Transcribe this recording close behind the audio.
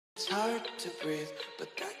It's hard to breathe, but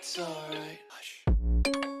that's alright. Hush.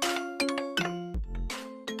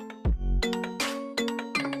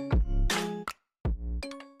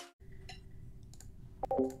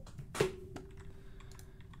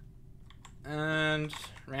 And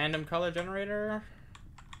random color generator.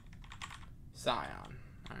 Scion.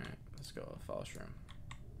 Alright, let's go with false room.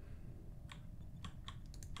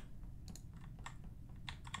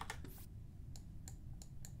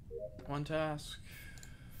 One task.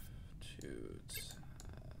 Two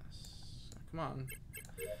tasks. Come on.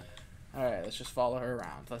 Alright, let's just follow her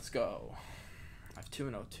around. Let's go. I have 2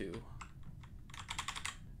 and 02.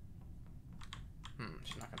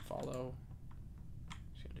 She's not gonna follow.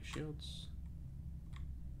 She's gonna do shields.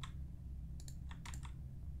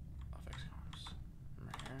 Off XComs. I'm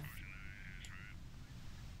right here.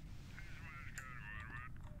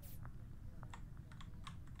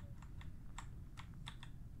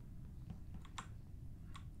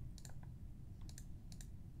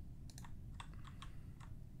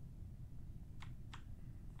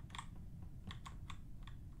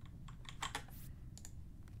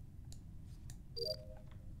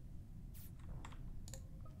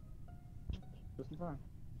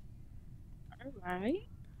 Alright.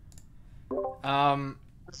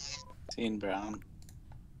 Seeing brown.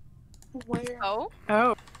 Where? Oh?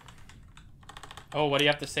 Oh. Oh, what do you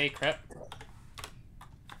have to say, Crip?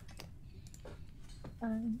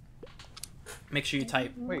 Make sure you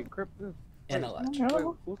type Wait, Crypt is. intellect. Wait,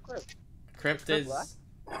 who's Crypt? Crypt Crypt is... what?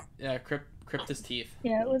 Yeah, Crypt is teeth.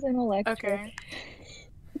 Yeah, it was an electric. Okay.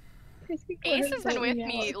 Ace has been with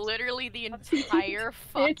me literally the entire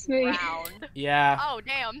It's me. round. Yeah, Oh,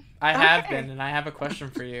 damn. I have Okay. been, and I have a question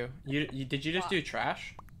for you. Did you just do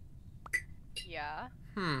trash? Yeah.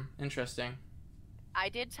 Interesting. I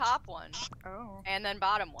did top one, Oh. and then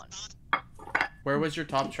bottom one. Where was your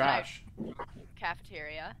top trash?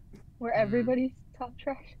 Cafeteria. Where everybody's top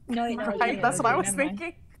trash. No, you know. Right, that's what I was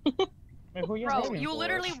thinking. Wait, who you Bro, voting you for?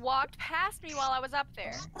 literally walked past me while I was up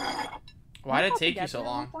there. Why did it take you so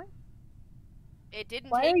long? It didn't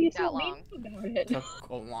Why take are me you that so long. mean about it? Took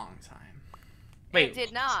a long time. It Wait,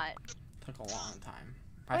 did not. took a long time.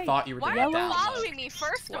 I Wait, thought you were Why doing are you download. following me,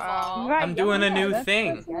 first of Wow. all? Right, I'm doing a yeah, new that's-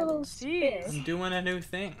 thing. that's a little Jeez. I'm doing a new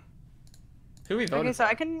thing. Who we voted Okay, so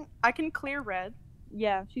for? I can clear red.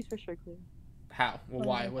 Yeah, she's for sure clear. How? Well,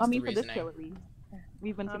 why? What's I mean, the for this kill reasoning? at least.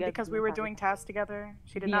 We've been together Because the we were entire- doing tasks together.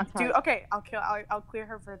 She did The not do. entire- Okay, I'll clear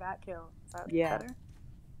her for that kill. Is that Yeah. better?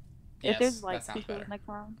 Yes, If there's like that sounds 2 kills better. next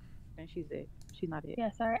round, then she's it. She's not it. Yeah,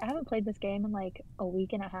 sorry, I haven't played this game in like a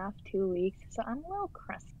week and a half, 2 weeks, so I'm a little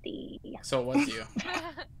crusty. So it was you.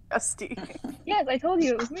 Dusty. Yes, I told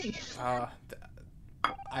you it was me.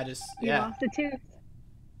 I just You yeah. lost a tooth.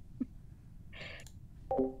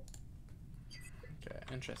 Okay,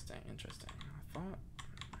 interesting. I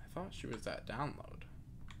thought she was at download.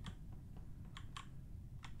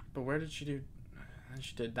 But where did she do?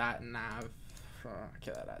 She did that in nav.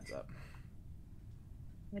 Okay, that adds up.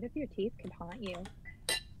 What if your teeth could haunt you?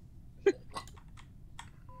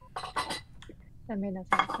 That made no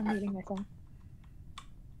sense. I'm muting myself.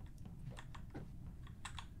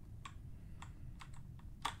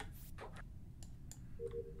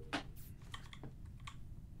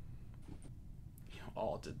 You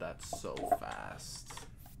all did that so fast.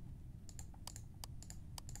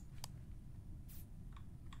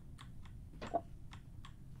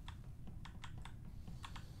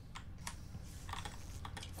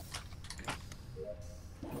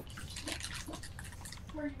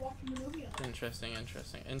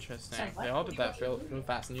 Interesting. They all did that real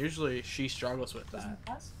fast, and usually she struggles with that.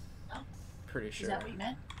 Pretty sure. Is that what you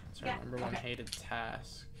meant? So remember one hated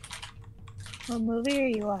task. What movie are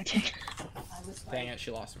you watching? I was Dang like, it,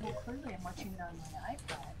 she lost me. well, clearly I'm watching it on my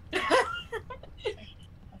iPad.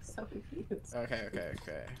 I'm so confused. Okay.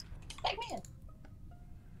 Take me in.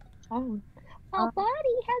 Oh. A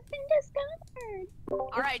body has been discovered.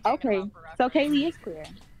 Alright, Okay, so Kaylee is clear.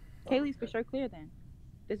 Kaylee's for sure clear then.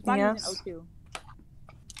 This body's Yes. in O2.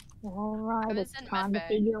 Alright, I was it's in time to medbay.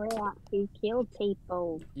 figure out who killed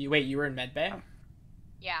people. You were in medbay?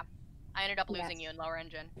 Yeah. I ended up losing Yes. you in lower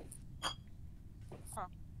engine. Huh.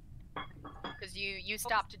 Because you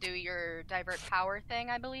stopped to do your divert power thing,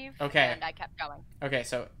 I believe. Okay. And I kept going. Okay,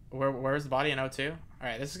 so where's the body in O2?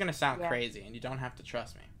 Alright, this is gonna sound Yeah. crazy, and you don't have to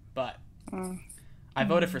trust me, but Mm. I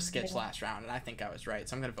voted for Skitch last round, and I think I was right,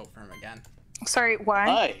 so I'm gonna vote for him again. Sorry, why?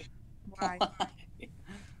 Hi. Why?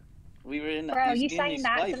 We were in. Bro, we you was getting saying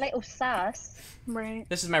that's a spliced. little sus. Right.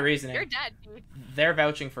 This is my reasoning. You're dead, dude. They're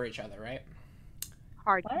vouching for each other, right?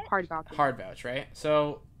 Hard What? vouching. Hard vouch, right?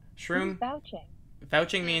 So, Who's Shroom, vouching?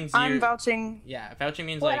 vouching means I'm you. vouching. Yeah, vouching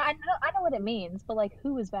means Well, like. I know what it means, but like,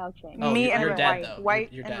 who is vouching? Oh, Me you're, and you're Red. dead White. though.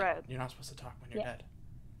 White you're and dead. red. You're not supposed to talk when you're Yeah. dead.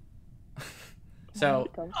 So,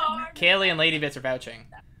 Ghost. Kaylee and Lady Bits are vouching.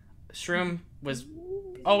 Shroom was.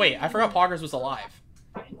 Oh wait, I forgot Poggers was alive.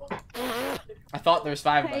 I thought there was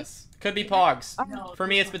 5 of us. Could be Pogs. No, For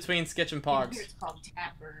me, this it's one- between Skitch and in Pogs. here it's called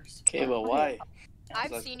tappers. Okay, but why?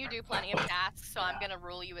 I've seen you do plenty of tasks, so I'm gonna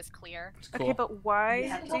rule you as clear. It's cool. Okay, but why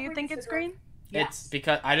Yeah. do you think it's green? It's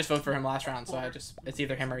because I just voted for him last round, so it's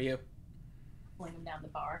either him or you. Pulling them down the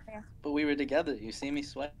bar. But we were together. You see me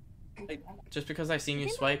sweat? Just because I've seen you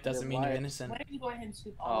swipe doesn't mean you're innocent. Why don't you go ahead and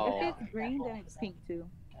sweep Oh. all If it's green, then it's pink too.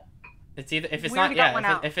 It's either if it's We not already got one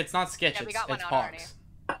yeah out. if it's not Skitch, Yeah, we it's got one it's out already. Pogs.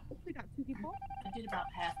 We got 2 people. I did about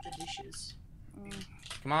half the dishes.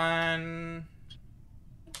 Come on.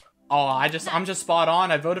 Oh, I'm just spot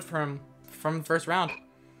on. I voted for him from the first round.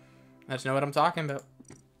 I just know what I'm talking about.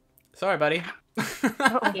 Sorry, buddy.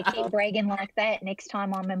 You keep bragging like that. Next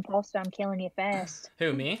time I'm imposter, I'm killing you fast.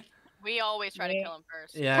 Who, me? We always try to kill him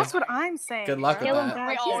first. Yeah. That's what I'm saying. Good luck with Kill him that.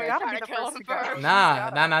 We fast. always gotta try be to the kill first him to go. first. Nah.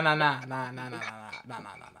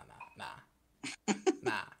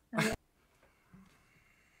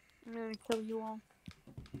 I'm gonna kill you all.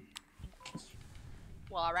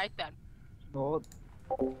 Well, alright then.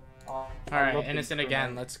 Alright, innocent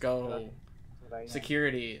again. Let's go.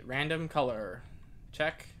 Security. Random color.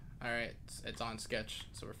 Check. Alright, it's on Sketch.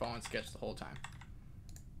 So we're following Sketch the whole time.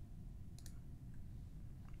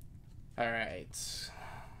 Alright.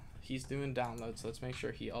 He's doing downloads, so let's make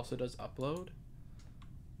sure he also does upload.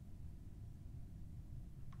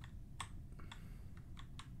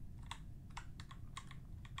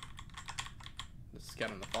 Let's get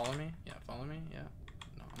him to follow me. Yeah, follow me. Yeah.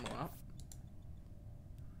 No, I'm going up.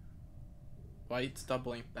 White's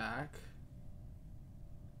doubling back.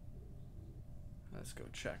 Let's go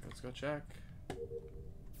check. Let's go check.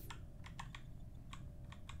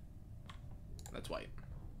 That's white.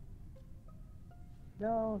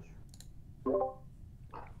 No.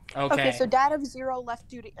 Okay. so dad of 0 left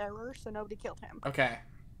due to error, so nobody killed him. Okay.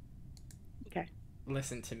 Okay.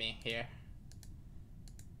 Listen to me here.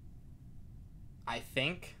 I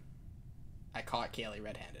think I caught Kaylee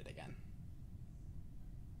red-handed again.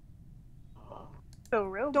 So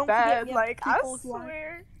real Don't bad. forget, we have Like, I people who aren't-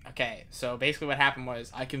 swear. Okay, so basically what happened was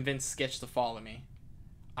I convinced Skitch to follow me.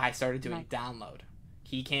 I started doing download.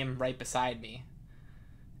 He came right beside me.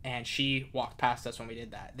 And she walked past us when we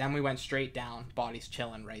did that. Then we went straight down, bodies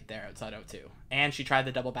chilling right there outside O2. And she tried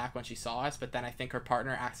to double back when she saw us, but then I think her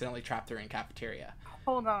partner accidentally trapped her in cafeteria.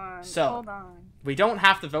 Hold on. So, hold on. We don't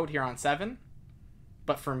have to vote here on 7,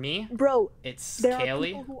 but for me, Bro, it's there are Kaylee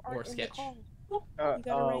people who or aren't in the Skitch. call. You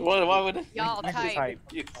gotta rate What? Why would Y'all type.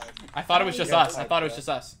 you? I thought it was just Yeah, us. I thought it was just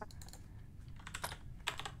us.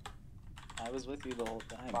 I was with you the whole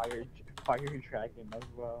time. Fire dragon as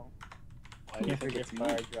well. Why do you Can't think forget it's me?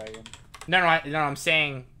 fire dragon. No, I'm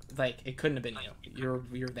saying like it couldn't have been you.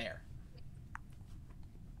 You're there.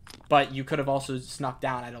 But you could have also snuck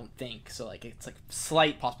down. I don't think so. Like it's like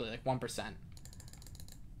slight possibility, like 1%.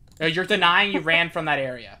 You're denying you ran from that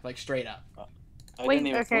area, like straight up. I Wait, didn't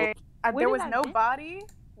even okay. vote. There Where was did I no run? body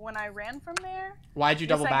when I ran from there. Why'd you You're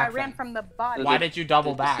double saying back? I ran then? from the body. Why did you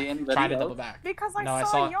double Did you back? see anybody Try to else? double back. Because I No, I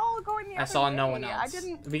saw saw- y'all going the other I saw no way. one I else.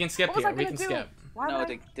 didn't. We can skip What was here. I We gonna can do? skip. Why No,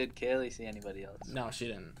 would I, did Kaylee see anybody else? No, she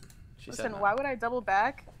didn't. She listen, said no. why would I double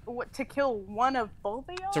back? What, to kill one of both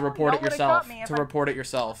of y'all? To report Y'all it would've yourself. caught me if To I- report it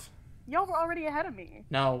yourself. Y'all were already ahead of me.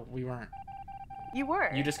 No, we weren't. You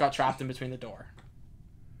were. You just got trapped in between the door.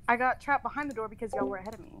 I got trapped behind the door because y'all were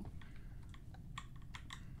ahead of me.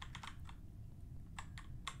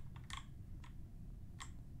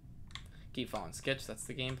 Keep following Skitch. That's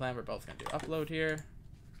the game plan. We're both gonna do upload here.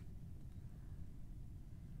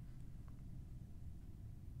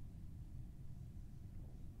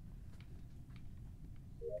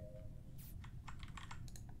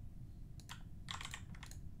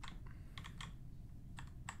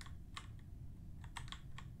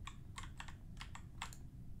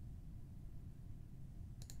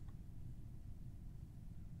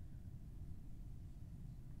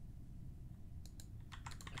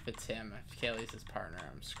 If it's him, if Kaylee's his partner,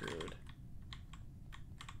 I'm screwed.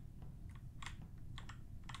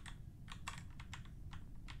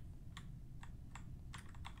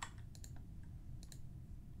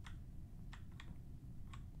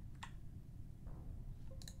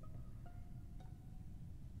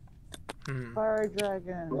 Fire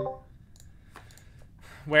dragon.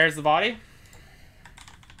 Where's the body?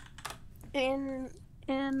 in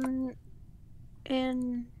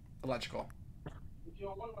Electrical.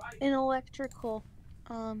 electrical.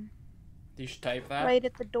 You should type that. Right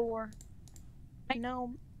at the door.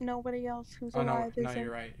 No, nobody else who's Oh no, alive no, is in.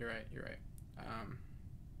 you're right.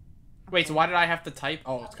 Wait, so why did I have to type?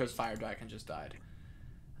 Oh, it's because Fire Dragon just died.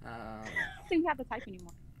 So you have to type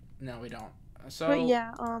anymore. No, we don't. So. But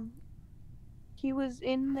yeah, he was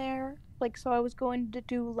in there. Like, so I was going to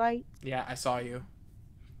do lights. Yeah, I saw you.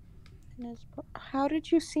 How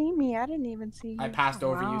did you see me? I didn't even see you. I passed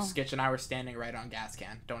over wow. you. Skitch and I were standing right on gas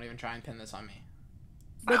can. Don't even try and pin this on me.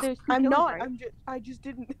 But there's two I'm killers, not. right? I just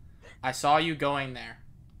didn't. I saw you going there.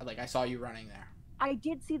 Like, I saw you running there. I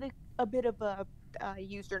did see a bit of a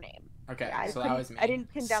username. Okay, I so that couldn't- was me. I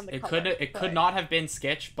didn't pin down the color, It could but- not have been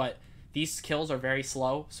Skitch, but these kills are very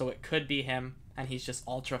slow, so it could be him, and he's just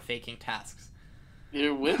ultra faking tasks.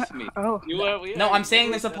 You're with me. Oh. No, I'm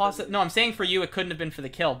saying there's a No, I'm saying for you it couldn't have been for the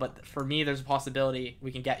kill, but for me there's a possibility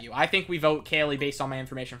we can get you. I think we vote Kaylee based on my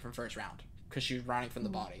information from first round, because she was running from the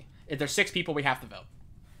body. If there's 6 people, we have to vote.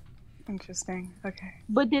 Interesting. Okay.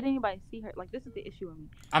 But did anybody see her? Like, this is the issue with me.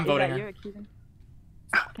 I'm is voting that her. You're accusing.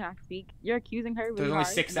 Can I speak? You're accusing her. Really There's only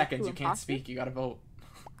hard, 6 and there's seconds. two You can't imposters? speak. You gotta vote.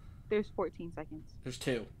 There's 14 seconds. There's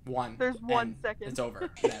 2. 1. There's 1 and second. It's over.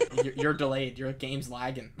 Yeah, you're delayed. Your game's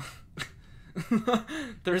lagging.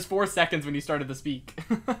 There's 4 seconds when you started to speak.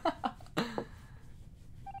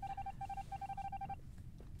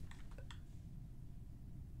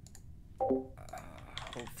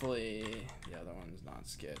 Hopefully the other one's not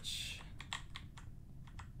Skitch.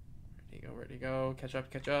 Where'd he go? Catch up,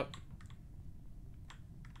 catch up.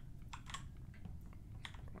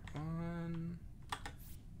 Come on.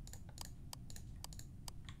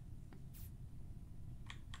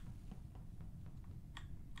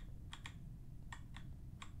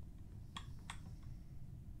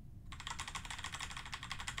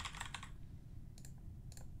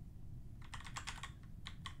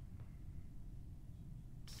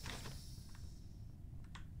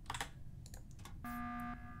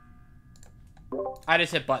 I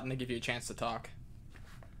just hit button to give you a chance to talk.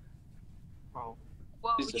 Oh.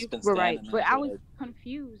 Well, He's just you been were right, standing but there I for was like-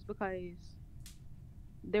 confused because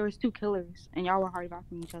there was 2 killers and y'all were hard back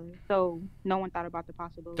from each other, so no one thought about the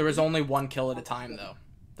possibility. There was only 1 kill at a time, though.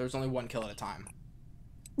 There was only 1 kill at a time.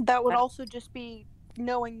 That would also just be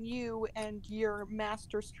knowing you and your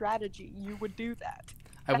master strategy. You would do that.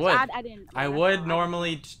 I That's would. why I didn't. I that's would why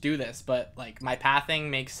normally do this, but like my pathing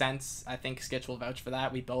makes sense. I think Skitch will vouch for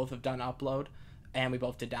that. We both have done upload, and we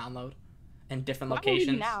both did download, in different Why would we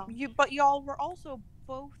locations. now? But y'all were also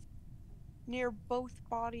both near both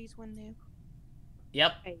bodies when they.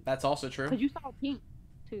 Yep, Hey. that's also true. Because you saw pink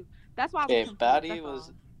too. That's why. I was Okay, confused, Batty that's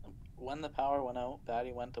was all. when the power went out.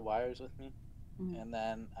 Batty went to wires with me, Mhm. and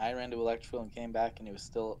then I ran to electrical and came back, and he was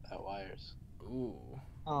still at wires. Ooh.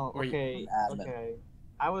 Oh, Were you- okay. Admin. Okay.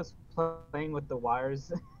 I was playing with the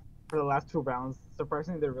wires for the last 2 rounds.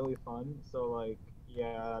 Surprisingly, they're really fun. So, like,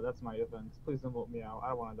 yeah, that's my defense. Please don't vote me out. I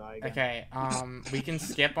don't want to die again. Okay, we can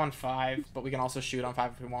skip on 5, but we can also shoot on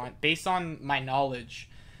 5 if we want. Based on my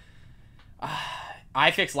knowledge,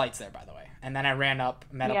 I fixed lights there, by the way, and then I ran up,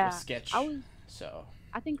 met up with Skitch. So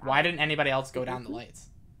I think. why didn't anybody else go down the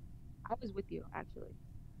lights? I was with you actually.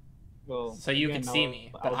 Well, So you again, could see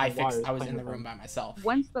me, but I was in the room by myself.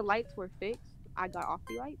 Once the lights were fixed, I got off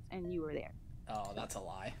the lights and you were there. Oh, that's a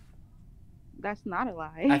lie. That's not a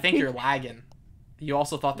lie. I think you're lagging. You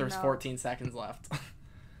also thought there was No. 14 seconds left.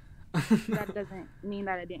 That doesn't mean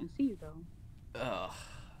that I didn't see you though. Ugh.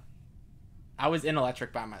 I was in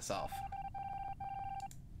electric by myself.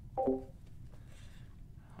 Oh,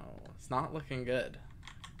 it's not looking good.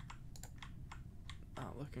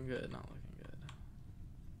 Not looking good, not looking good.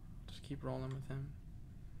 Just keep rolling with him.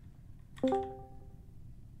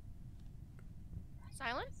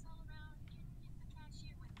 Silent?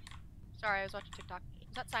 Sorry, I was watching TikTok.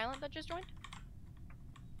 Is that Silent that just joined?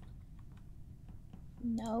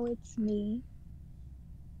 No, it's me.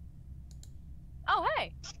 Oh,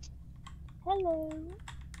 hey! Hello.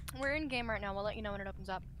 We're in game right now. We'll let you know when it opens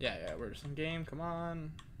up. Yeah, we're just in game. Come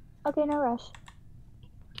on. Okay, no rush.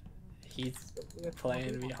 He's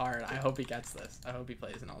playing me hard. I hope he gets this. I hope he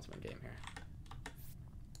plays an ultimate game here.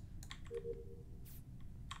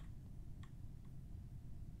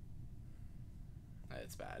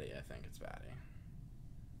 It's Batty. I think it's Batty.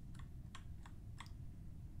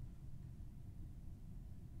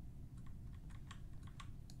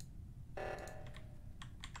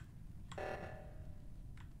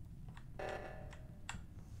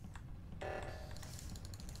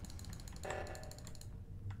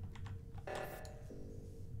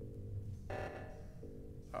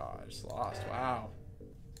 Oh, I just lost. Wow.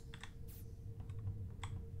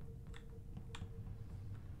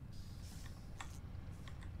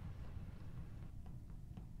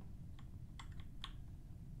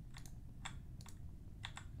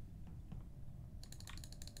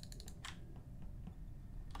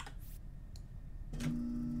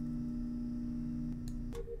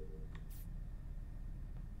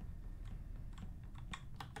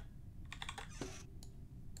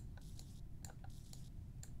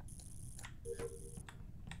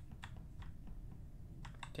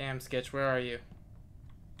 Damn, Skitch, where are you?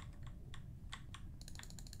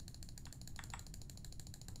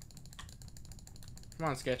 Come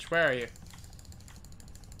on, Skitch, where are you?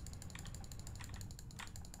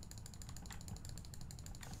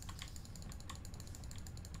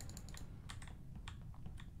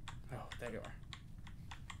 Oh, there you are.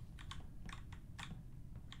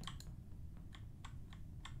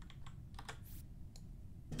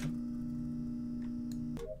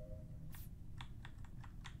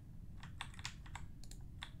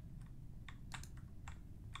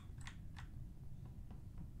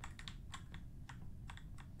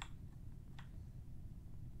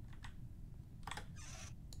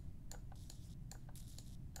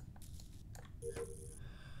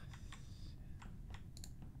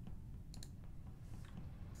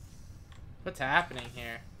 What's happening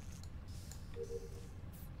here?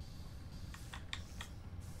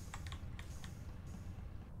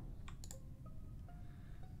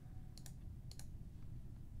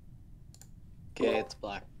 Okay, it's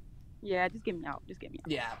black. Yeah, just get me out. Just get me out.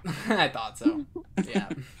 Yeah, I thought so. Yeah.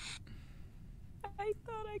 I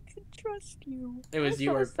thought I could trust you. It was I'm you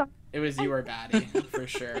so or sorry. it was you or Batty for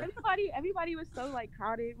sure. Everybody was so like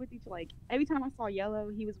crowded with each like every time I saw yellow,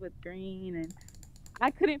 he was with green, and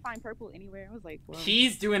I couldn't find purple anywhere. I was like, well,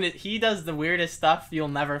 He's doing it. He does the weirdest stuff. You'll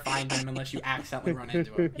never find him unless you accidentally run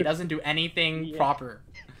into him. He doesn't do anything Yeah. proper.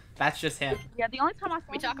 That's just him. yeah. The only time I saw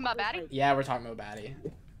We him talking about was, Batty? like- Yeah, we're talking about Batty.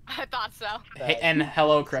 I thought so. Hey, and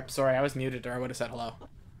hello, Crip. Sorry, I was muted, or I would have said hello.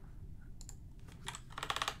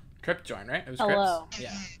 Crip joined, right? It was Hello. Crip's.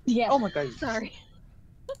 Yeah. Yeah. Oh my god. Sorry.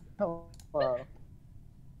 Oh,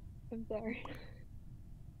 I'm sorry.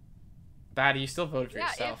 Batty, you still voted for Yeah,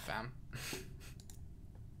 yourself, fam.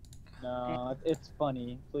 No, it's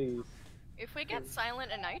funny. Please. If we get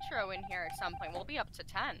Silent and Nitro in here at some point, we'll be up to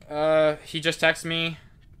 10. He just texted me.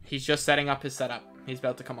 He's just setting up his setup. He's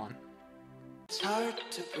about to come on. It's hard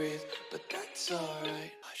to breathe, but that's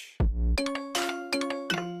alright.